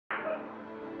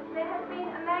There has been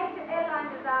a major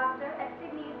airline disaster at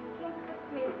Sydney's Kingsford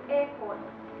Smith Airport.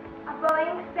 A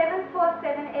Boeing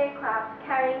 747 aircraft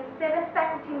carrying 7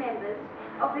 faculty members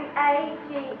of the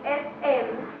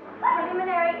AGSM.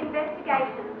 Preliminary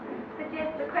investigations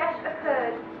suggest the crash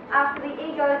occurred after the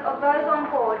egos of those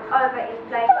on board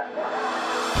overinflated.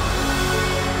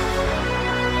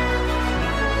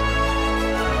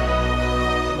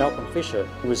 Malcolm Fisher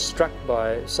was struck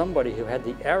by somebody who had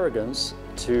the arrogance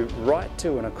to write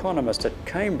to an economist at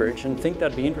Cambridge and think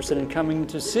they'd be interested in coming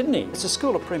to Sydney. It's a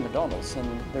school of Prima Donnas,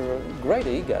 and there are great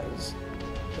egos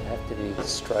that have to be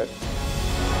stroked.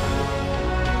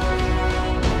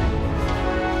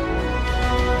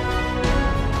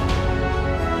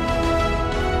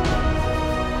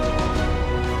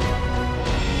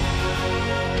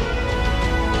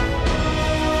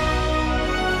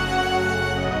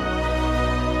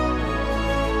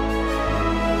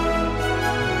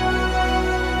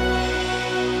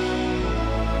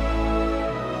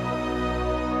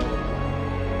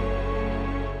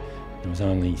 There was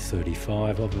only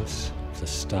 35 of us. The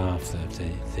staff,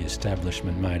 the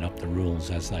establishment made up the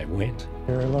rules as they went.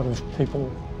 There were a lot of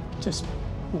people just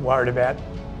worried about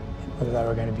whether they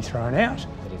were going to be thrown out.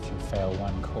 But if you fail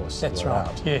one course, That's you're right,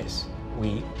 out. yes.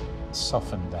 We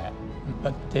softened that.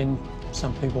 But then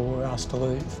some people were asked to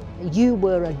leave. You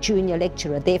were a junior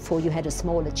lecturer, therefore you had a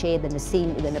smaller chair than a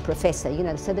senior, than a professor, you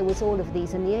know, so there was all of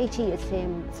these. And the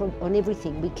AGSM, on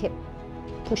everything, we kept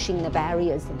pushing the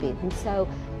barriers a bit. And so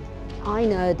I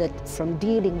know that from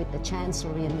dealing with the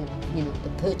Chancellery and the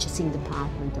purchasing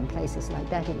department and places like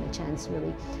that in the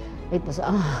Chancellery, it was,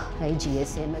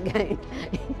 AGSM again.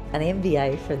 An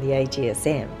MBA from the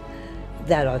AGSM,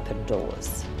 that opened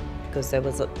doors because there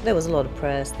was a lot of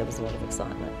press, there was a lot of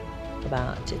excitement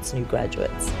about its new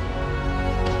graduates.